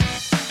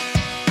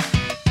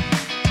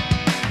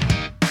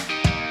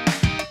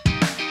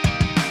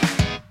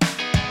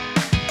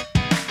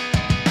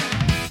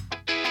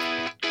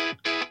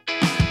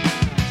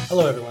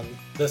Hello everyone,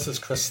 this is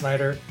Chris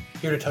Snyder,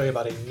 here to tell you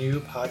about a new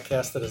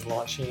podcast that is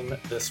launching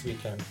this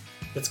weekend.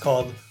 It's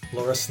called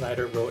Laura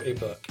Snyder Wrote a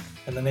Book,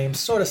 and the name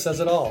sort of says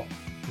it all.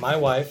 My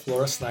wife,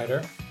 Laura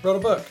Snyder, wrote a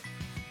book.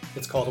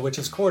 It's called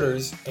Witch's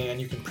Quarters,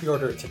 and you can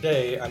pre-order it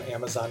today on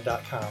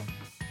Amazon.com.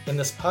 In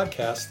this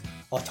podcast,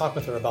 I'll talk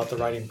with her about the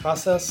writing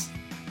process,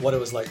 what it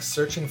was like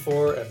searching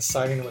for and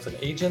signing with an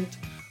agent,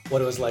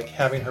 what it was like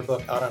having her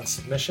book out on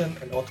submission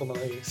and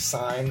ultimately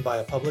signed by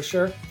a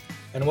publisher,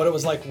 and what it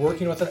was like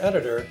working with an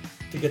editor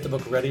to get the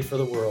book ready for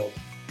the world.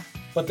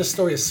 But this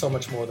story is so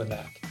much more than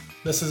that.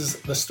 This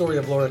is the story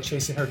of Laura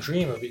chasing her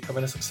dream of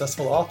becoming a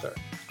successful author.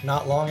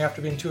 Not long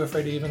after being too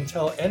afraid to even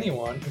tell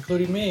anyone,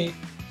 including me,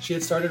 she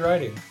had started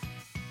writing.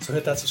 So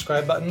hit that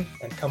subscribe button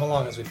and come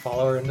along as we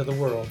follow her into the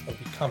world of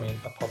becoming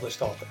a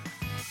published author.